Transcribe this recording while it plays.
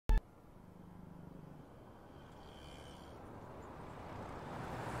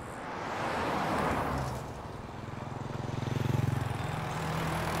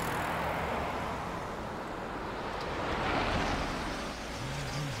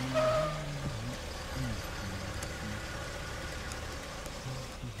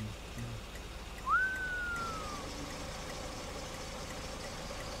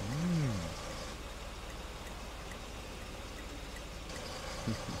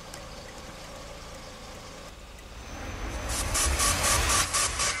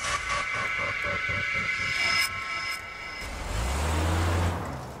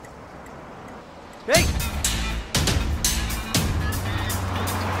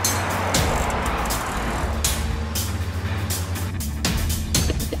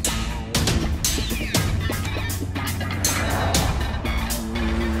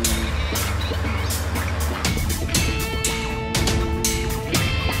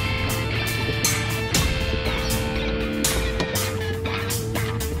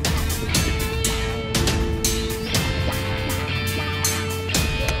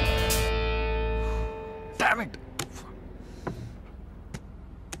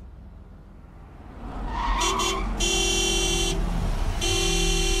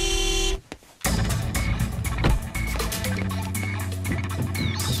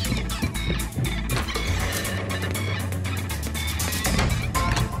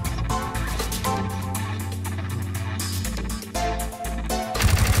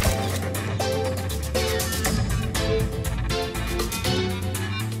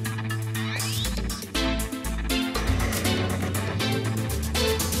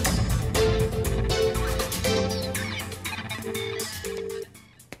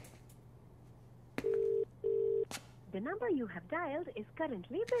The number you have dialed is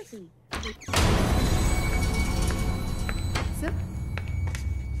currently busy. Sir?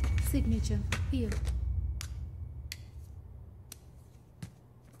 Signature. Here.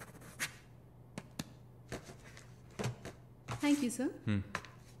 Thank you, sir.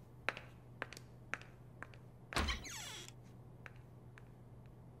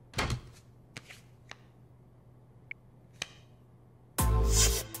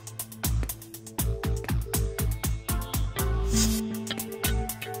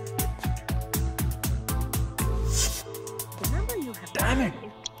 Damn it!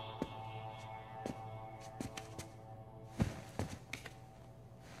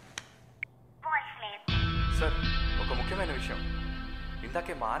 Sir ఒక ముఖ్యమైన విషయం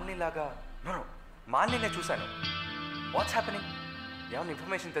ఇందాకే మాల్ని లాగా మాల్ని నేను చూశాను వాట్స్ హ్యాపెనింగ్ ఏమైనా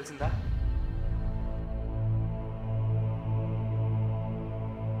ఇన్ఫర్మేషన్ తెలిసిందా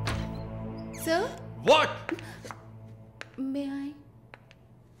Sir? What? May I?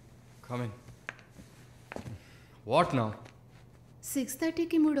 Come in. What now?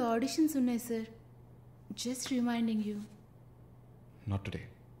 6:30కి 3 auditions ఉన్నాయి sir. Just reminding you. Not today.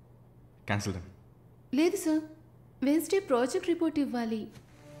 Cancel them. లేదు సార్, వెన్స్డే ప్రాజెక్ట్ రిపోర్ట్ ఇవ్వాలి.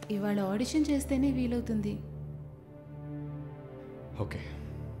 ఇవాళ ఆడిషన్ చేస్తేనే వీలవుతుంది. Okay.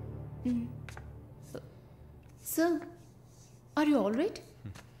 Sir, are you all right?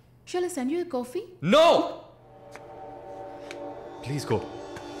 Shawl I send you a coffee? No! Please go.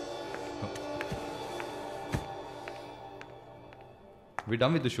 We're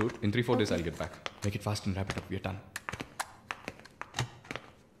done with the shoot. In 3-4 days, I'll get back. Make it fast and wrap it up. We're done.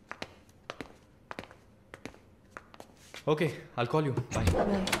 Okay, I'll call you. Bye.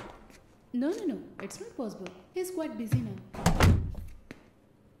 Bye. No. It's not possible. He's quite busy now.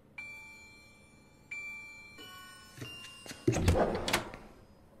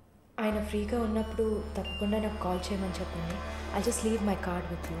 ఆయన ఫ్రీగా ఉన్నప్పుడు తప్పకుండా నాకు call చేయమని చెప్పండి. I just leave my card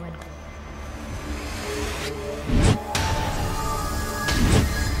with you అనుకో.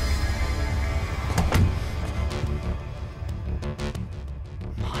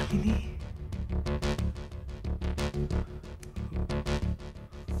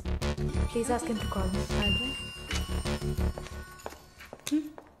 Please ask him to call me. iDream?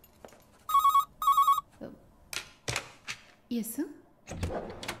 Yes, sir.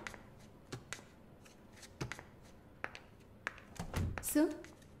 Sir?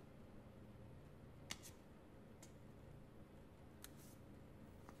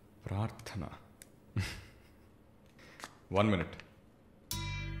 ప్రార్థన. 1 minute.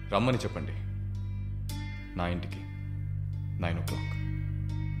 రమ్మని చెప్పండి నా ఇంటికి 9 o'clock.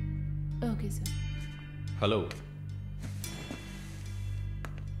 Okay, sir. హలో,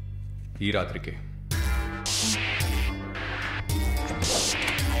 ఈ రాత్రికే.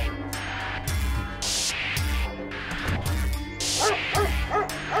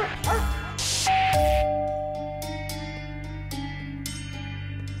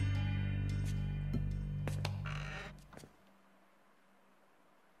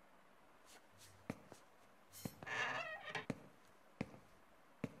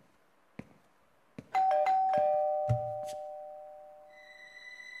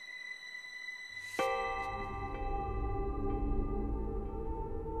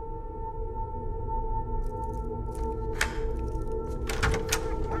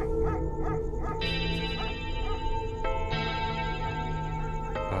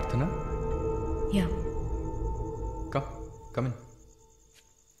 Prathana? Yeah. Come in.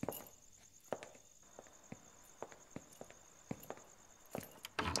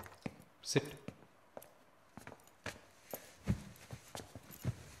 Sit.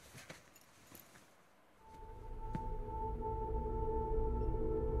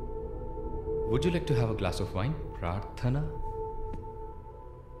 Would you like to have a glass of wine, Prathana?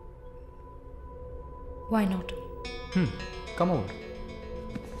 Why not? Come over.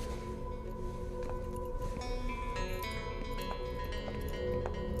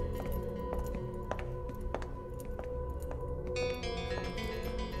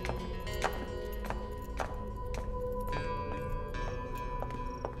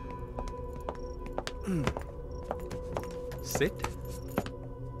 Sit.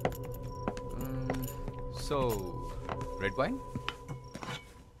 So, red wine?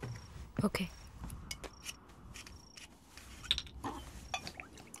 Okay.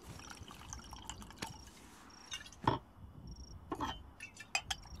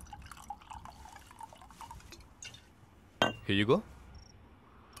 Here you go.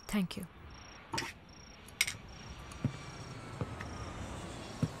 Thank you.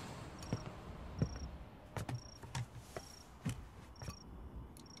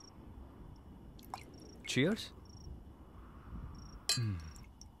 Cheers.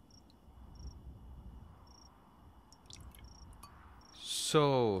 So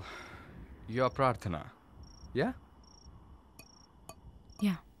your ప్రార్థన yeah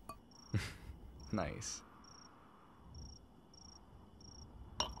yeah nice.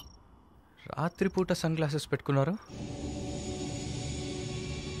 రాత్రిపూట sun glasses పెట్టుకున్నారు?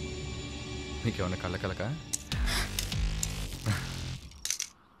 మీకేమన్నా కళ్ళ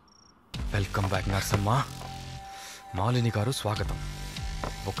welcome back Narsamma. Malini గారు స్వాగతం.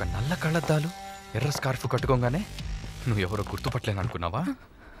 ఒక నల్ల కళ్ళద్దాలు ఎర్ర స్కార్ఫ్ కట్టుకోగానే నువ్వు ఎవరో గుర్తుపట్టలేను అనుకున్నావా?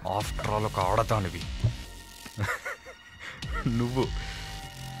 ఆఫ్టర్ ఆల్ ఒక ఆడదానివి. నువ్వు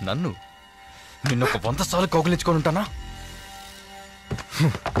నిన్నొక 100 సార్లు కౌగిలించుకొని ఉంటానా?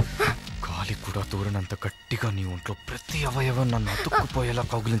 గాలి కూడా దూరనంత గట్టిగా నీ ఒంట్లో ప్రతి అవయవం నన్ను అతుక్కుపోయేలా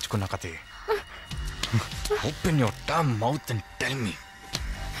కౌగిలించుకున్నా కదే. Open your dam mouth and tell me.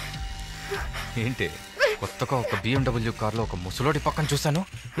 ఏంటి కొత్తగా ఒక BMW కార్లో ఒక ముసలోడి పక్కన చూశాను.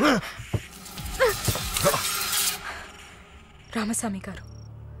 రామస్వామి గారు,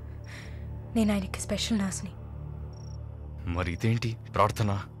 నేను ఆయనకి స్పెషల్ నర్స్ని. మరి ఇదేంటి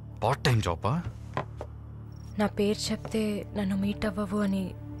ప్రార్థన? పార్ట్ టైం జాబా? నా పేరు చెప్తే నన్ను మీట్ అవ్వవు అని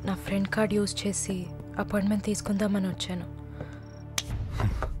నా ఫ్రెండ్ కార్డ్ యూజ్ చేసి అపాయింట్మెంట్ తీసుకుందామని వచ్చాను.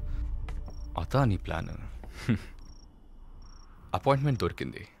 అదా నీ ప్లాన్? అపాయింట్మెంట్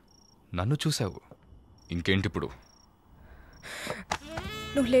దొరికింది, నన్ను చూసావు, ఇంకేంటి ఇప్పుడు?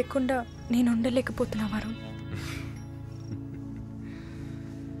 నువ్వు లేకుండా నేను ఉండలేకపోతున్నా వరుణ్.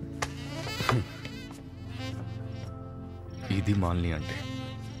 ఇది మాలిని అంటే.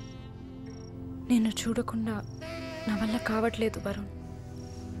 నేను చూడకుండా నా వల్ల కావట్లేదు వరుణ్.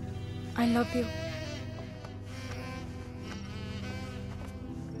 I love you.